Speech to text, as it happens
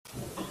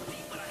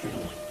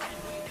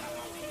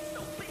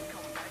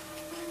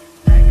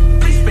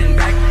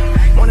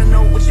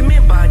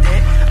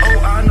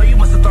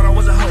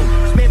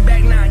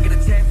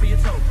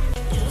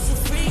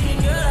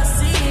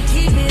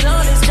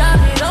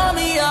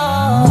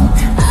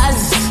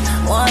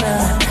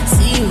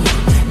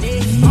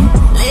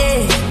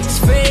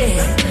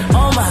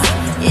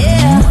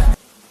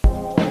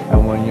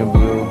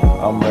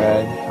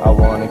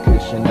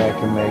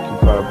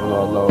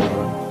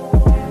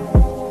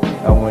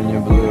when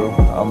you're blue.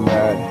 I'm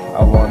red,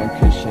 I wanna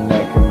kiss your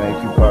neck and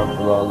make you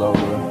purple all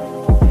over.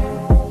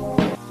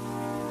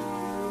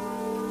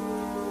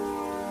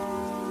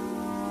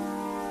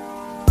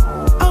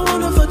 I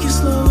wanna fuck you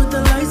slow with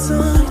the lights on.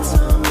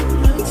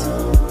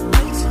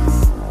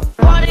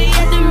 Party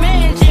at the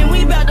mansion,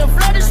 we bout to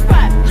flood the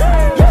spot.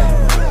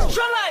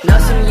 Know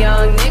some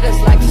young niggas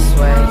like to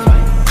sway.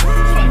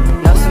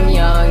 Know some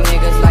young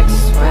niggas like to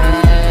sway.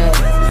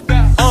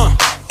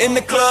 In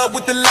the club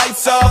with the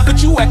lights off,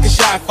 but you acting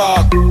shy for.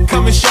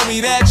 Come and show me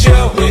that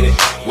you're with it,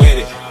 with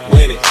it,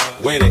 with it,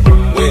 with it,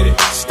 with it.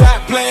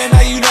 Stop playing,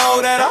 now you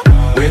know that I'm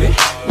with it,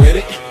 with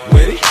it,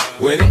 with it,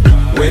 with it,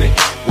 with it,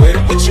 with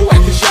it. What you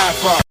acting shy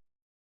for?